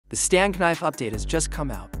The StandKnife update has just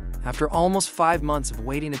come out. After almost 5 months of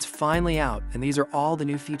waiting, it's finally out, and these are all the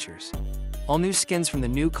new features. All new skins from the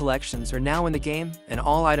new collections are now in the game, and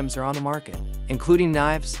all items are on the market, including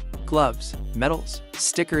knives, gloves, medals,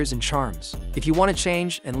 stickers, and charms. If you want to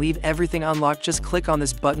change and leave everything unlocked, just click on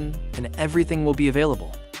this button, and everything will be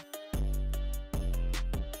available.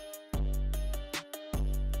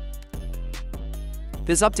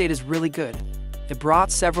 This update is really good. It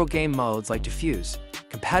brought several game modes like Diffuse,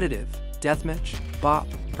 Competitive, Deathmatch, Bop,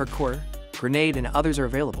 Parkour, Grenade, and others are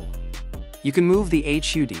available. You can move the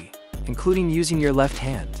HUD, including using your left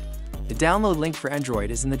hand. The download link for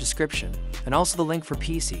Android is in the description, and also the link for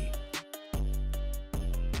PC.